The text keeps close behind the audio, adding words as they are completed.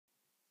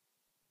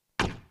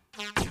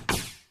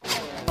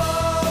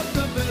Bob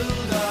the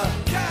Builder,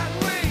 can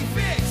we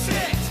fix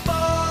it?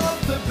 Bob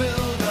the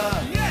Builder,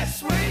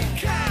 yes we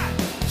can.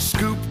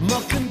 Scoop,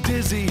 Muck and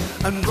Dizzy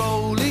and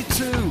Rolly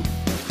too.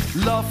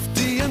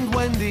 Lofty and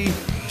Wendy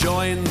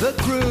join the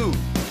crew.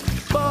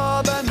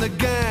 Bob and the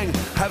gang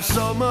have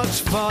so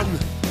much fun.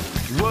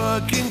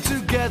 Working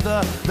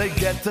together, they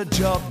get the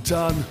job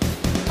done.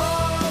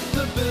 Bob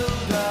the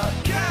Builder,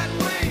 can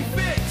we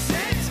fix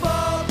it?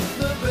 Bob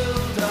the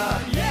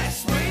Builder,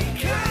 yes we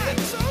can.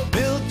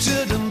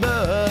 Pilchard and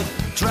Bird,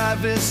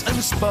 Travis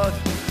and Spud,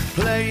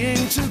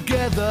 playing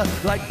together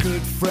like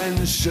good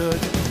friends should.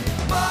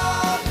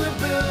 Bob the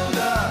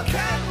Builder,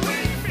 can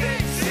we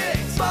fix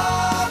it?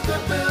 Bob the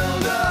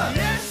Builder,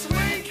 yes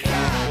we can.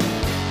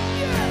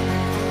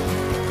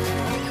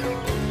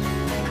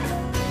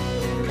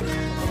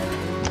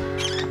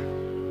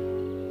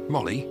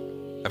 Molly,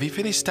 have you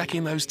finished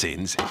stacking those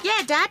tins?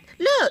 Yeah, Dad,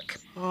 look.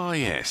 Oh,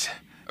 yes.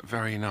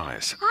 Very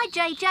nice. Hi,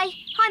 JJ.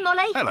 Hi,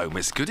 Molly. Hello,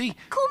 Miss Goody.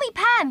 Call me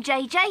Pam,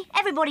 JJ.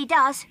 Everybody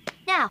does.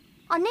 Now,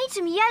 I need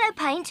some yellow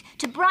paint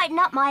to brighten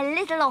up my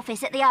little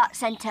office at the art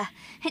centre.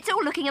 It's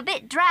all looking a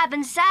bit drab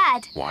and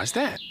sad. Why is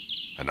that?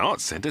 An art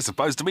centre's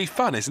supposed to be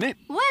fun, isn't it?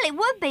 Well, it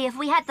would be if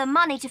we had the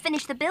money to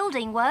finish the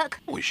building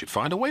work. We should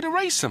find a way to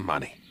raise some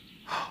money.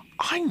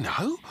 I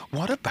know.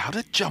 What about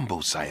a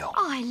jumble sale?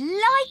 I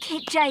like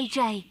it,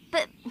 JJ.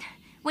 But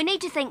we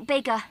need to think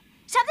bigger.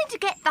 Something to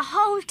get the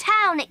whole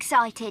town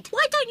excited.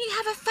 Why don't you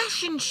have a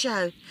fashion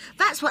show?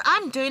 That's what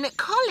I'm doing at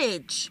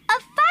college. A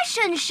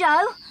fashion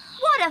show?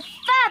 What a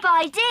fab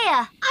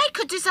idea. I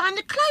could design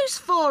the clothes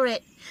for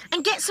it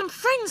and get some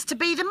friends to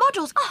be the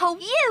models. Oh,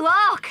 you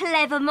are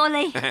clever,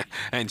 Molly.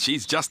 And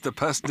she's just the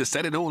person to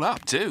set it all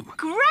up, too.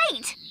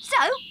 Great. So,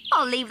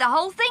 I'll leave the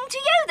whole thing to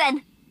you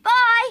then.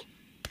 Bye.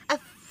 A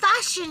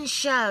fashion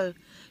show.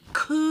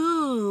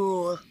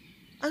 Cool.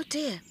 Oh,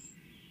 dear.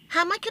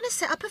 How am I going to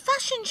set up a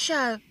fashion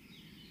show?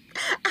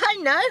 I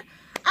know.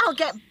 I'll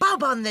get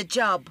Bob on the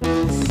job.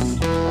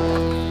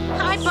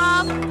 Hi,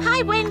 Bob.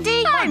 Hi,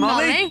 Wendy. Hi,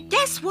 Molly.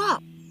 Guess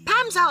what?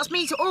 Pam's asked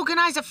me to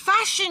organise a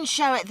fashion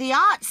show at the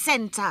art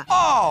centre.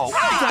 Oh,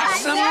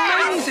 that's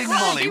amazing,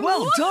 Molly.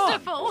 Well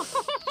done.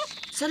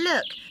 So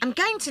look, I'm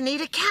going to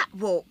need a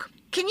catwalk.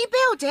 Can you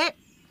build it?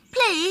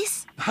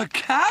 Please? A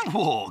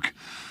catwalk?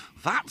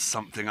 That's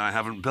something I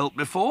haven't built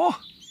before.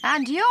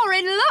 And you're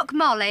in luck,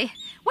 Molly.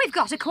 We've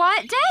got a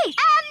quiet day.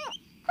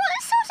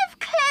 What sort of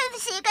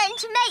clothes are you going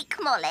to make,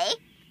 Molly?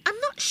 I'm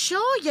not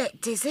sure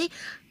yet, Dizzy.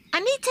 I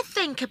need to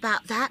think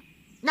about that.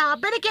 Now, I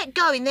better get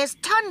going. There's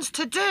tons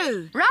to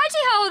do.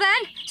 Righty-ho,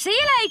 then. See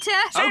you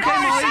later. OK,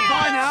 Molly,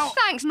 bye now.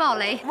 Thanks,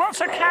 Molly.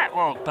 What's a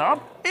catwalk,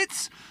 Bob?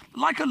 It's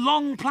like a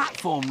long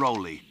platform,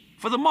 Rolly,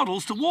 for the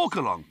models to walk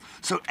along,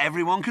 so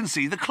everyone can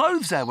see the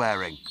clothes they're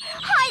wearing.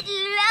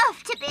 I'd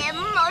love to be a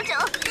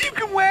model. You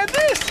can wear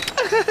this.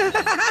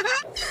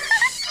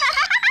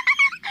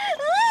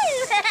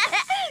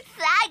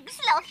 Thanks,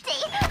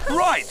 Lofty.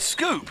 Right,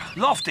 Scoop,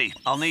 Lofty,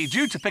 I'll need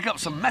you to pick up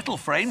some metal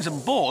frames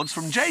and boards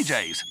from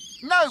JJ's.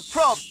 No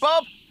probs,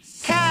 Bob.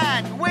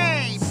 Can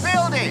we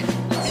build it?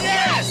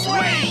 Yes,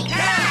 we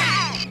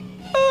can!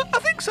 I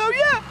think so,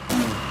 yeah.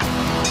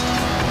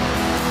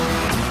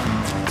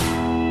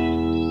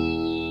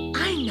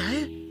 I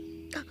know.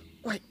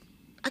 Wait,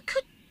 I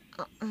could...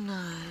 Oh,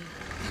 no.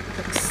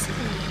 Let's see.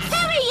 Who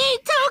are you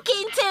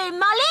talking to,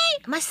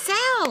 Molly?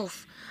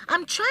 Myself.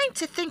 I'm trying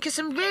to think of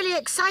some really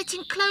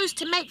exciting clothes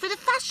to make for the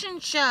fashion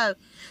show.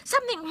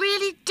 Something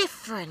really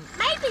different.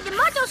 Maybe the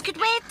models could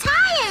wear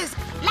tyres,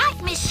 like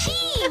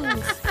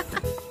machines.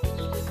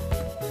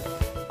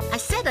 I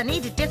said I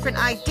needed different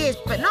ideas,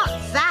 but not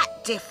that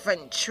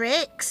different,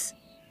 Trix.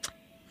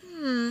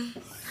 I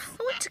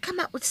want to come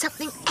up with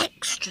something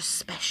extra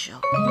special.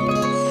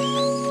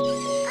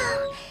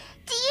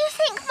 Do you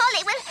think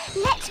Molly will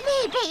let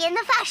me be in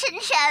the fashion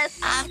show?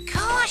 Of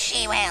course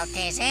she will,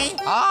 Dizzy.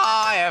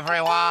 Hi,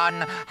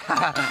 everyone.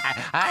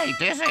 Hey,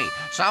 Dizzy,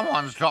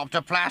 someone's dropped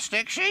a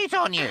plastic sheet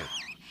on you.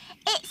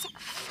 It's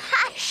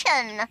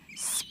fashion,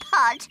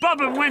 Spud. Bob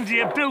and Wendy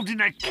are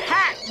building a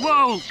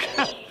catwalk.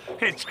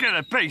 It's going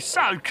to be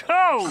so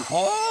cool.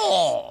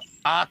 Oh,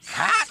 a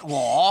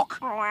catwalk?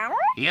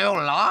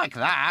 You'll like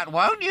that,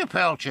 won't you,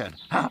 Pilchard?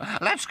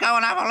 Let's go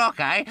and have a look,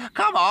 eh?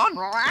 Come on.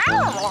 But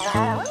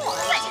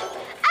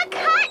a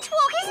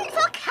catwalk isn't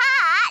for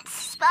cats,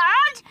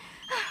 Spud.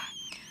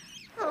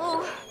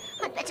 Oh,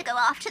 I'd better go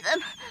after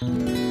them.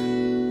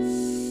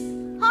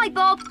 Hi,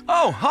 Bob.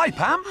 Oh, hi,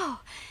 Pam.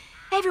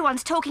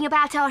 Everyone's talking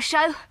about our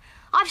show.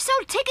 I've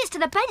sold tickets to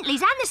the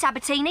Bentleys and the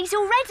Sabatini's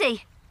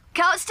already.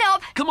 Can't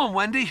stop. Come on,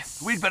 Wendy.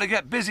 We'd better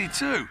get busy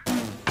too.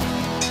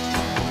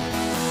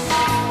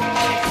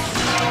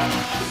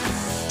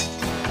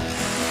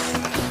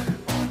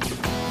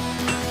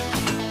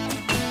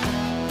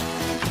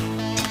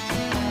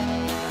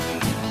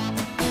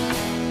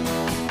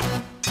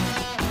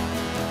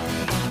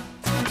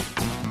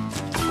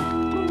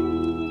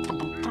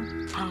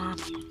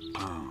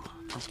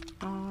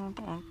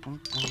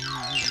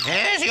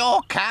 Here's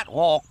your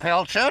catwalk,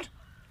 Pilchard.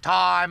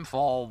 Time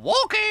for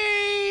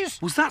walkies.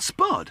 Was that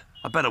Spud?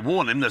 I better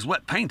warn him there's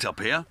wet paint up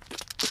here.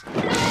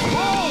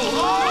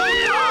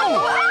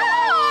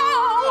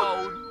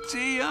 Oh,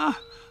 dear.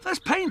 There's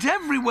paint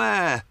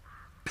everywhere.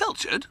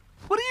 Pilchard,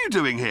 what are you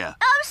doing here?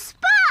 Oh,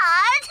 Spud!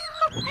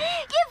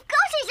 You've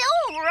got it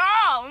all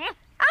wrong.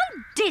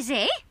 I'm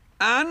Dizzy.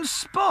 And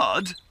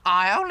Spud?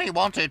 I only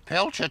wanted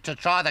Pilchard to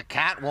try the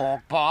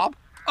catwalk, Bob.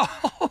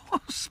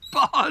 Oh,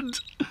 Spud.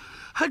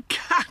 A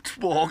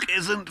catwalk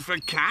isn't for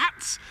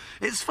cats.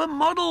 It's for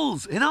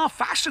models in our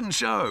fashion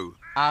show.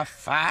 A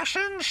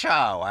fashion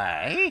show,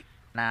 eh?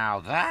 Now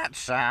that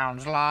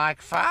sounds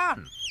like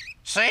fun.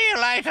 See you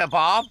later,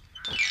 Bob.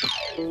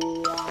 Well,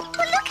 look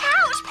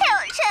out,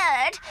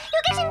 Pilchard.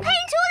 You're getting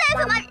paint all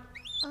over my...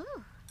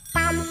 Ooh.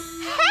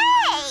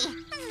 Hey!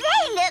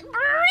 They look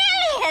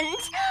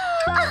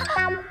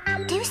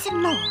brilliant! Do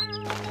some more.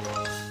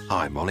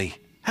 Hi, Molly.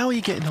 How are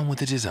you getting on with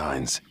the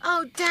designs?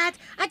 Oh, Dad,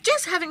 I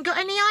just haven't got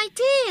any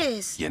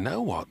ideas. You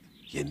know what?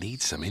 You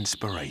need some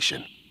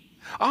inspiration.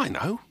 I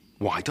know.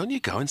 Why don't you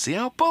go and see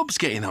how Bob's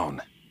getting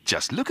on?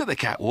 Just look at the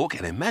catwalk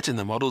and imagine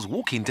the models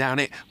walking down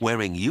it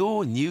wearing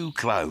your new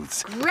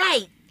clothes.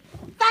 Great.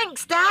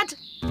 Thanks, Dad.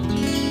 Can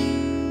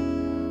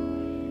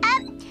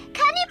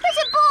you put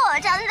a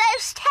board on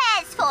those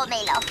stairs for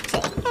me, Lofty?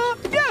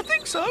 Yeah, I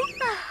think so.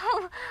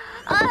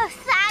 Oh,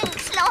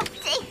 thanks,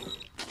 Lofty.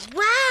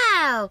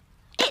 Wow.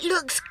 It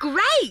looks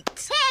great.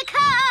 Here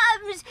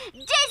comes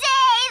Dizzy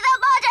the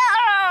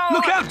model!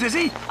 Look out,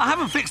 Dizzy. I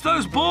haven't fixed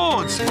those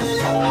boards.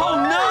 Oh,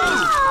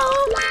 no.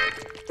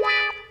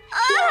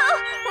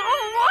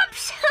 Oh,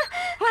 whoops.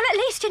 Well, at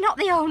least you're not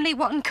the only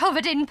one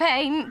covered in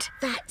paint.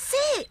 That's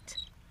it.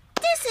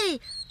 Dizzy,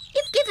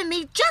 you've given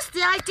me just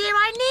the idea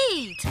I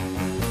need.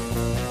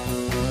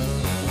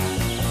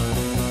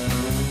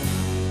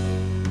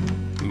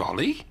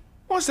 Molly,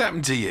 what's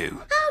happened to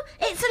you? Oh,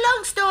 it's a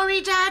long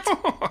story, Dad.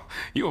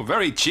 You're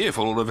very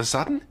cheerful all of a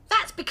sudden.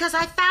 That's because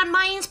I found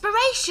my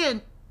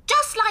inspiration,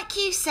 just like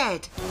you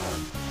said.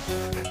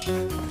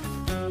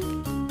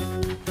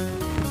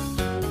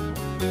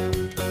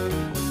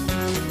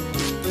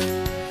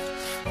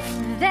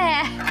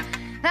 There.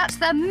 That's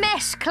the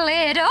mess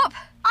cleared up.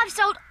 I've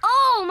sold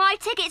all my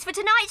tickets for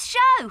tonight's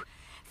show.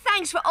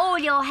 Thanks for all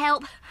your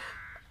help.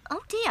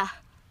 Oh, dear.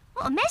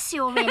 What a mess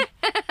you're in.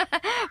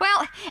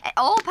 Well,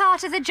 all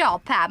part of the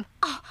job, Pam.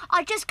 Oh,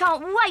 I just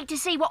can't wait to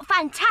see what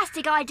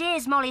fantastic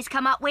ideas Molly's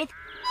come up with.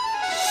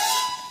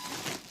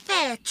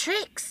 There,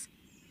 Trix.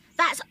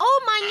 That's all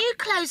my new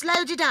clothes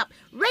loaded up,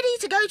 ready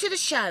to go to the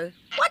show.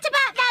 What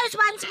about those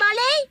ones,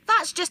 Molly?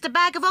 That's just a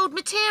bag of old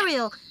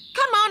material.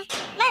 Come on,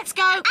 let's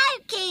go.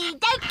 Okie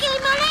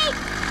dokie, Molly.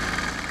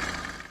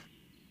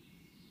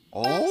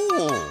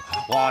 Oh,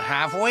 what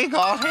have we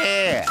got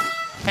here?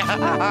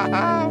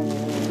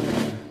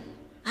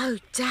 Oh,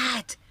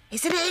 Dad,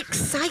 isn't it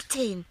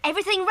exciting?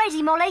 Everything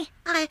ready, Molly?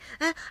 I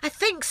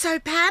think so,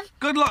 Pam.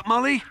 Good luck,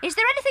 Molly. Is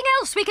there anything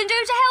else we can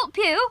do to help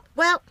you?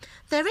 Well,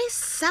 there is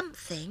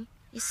something.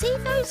 You see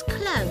those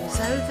clothes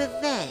over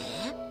there?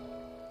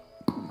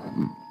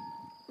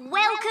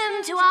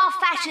 Welcome to our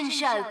fashion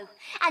show.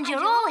 And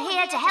you're all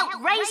here to help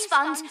raise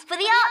funds for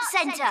the Arts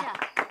Centre.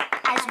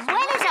 As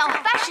well as our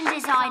fashion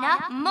designer,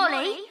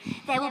 Molly,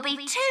 there will be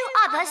 2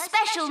 other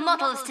special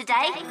models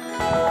today.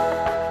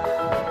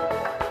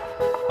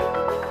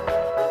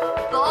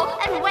 Bob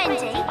and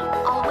Wendy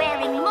are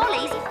wearing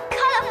Molly's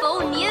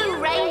colourful new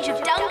range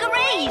of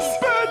dungarees.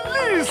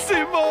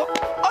 Bellissimo!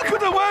 I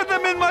could have worn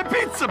them in my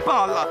pizza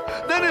parlour.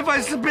 Then if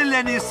I spill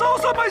any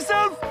sauce on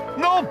myself,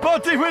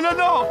 nobody will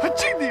know.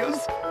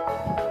 Genius!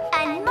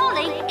 And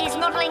Molly is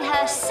modelling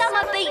her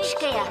summer beach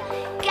gear,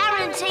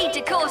 guaranteed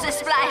to cause a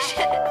splash.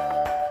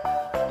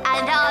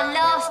 And our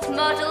last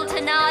model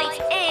tonight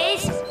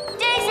is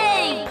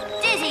Dizzy.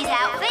 Dizzy's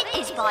outfit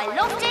is by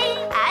Lofty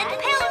and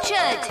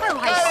Pilchard.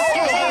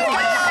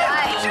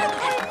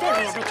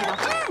 Very original.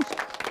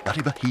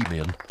 Very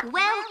bohemian.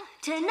 Well,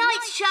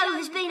 tonight's show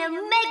has been a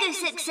mega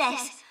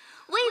success.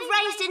 We've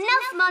raised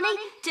enough money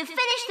to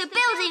finish the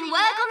building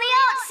work on the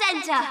Arts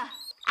Centre.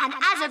 And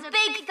as a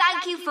big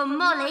thank you for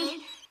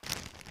Molly,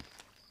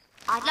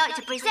 I'd like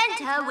to present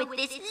her with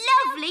this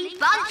lovely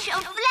bunch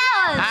of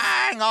flowers.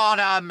 Hang on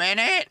a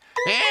minute.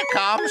 Here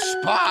comes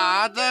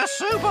Spud, the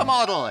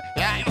supermodel.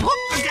 Yeah.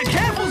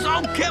 Careful,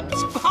 Spud!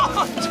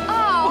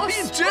 Oh, what are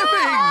you doing?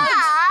 But...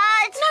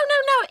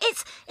 No,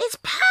 it's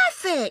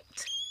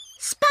perfect.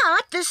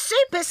 Spud, the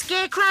super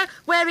scarecrow,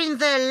 wearing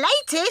the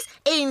latest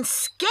in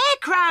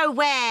scarecrow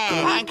wear.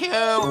 Thank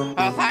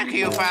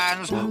you,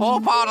 fans. All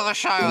part of the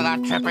show,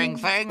 that tripping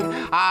thing.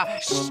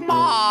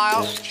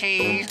 Smile,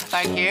 cheese.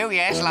 Thank you.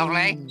 Yes,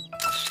 lovely.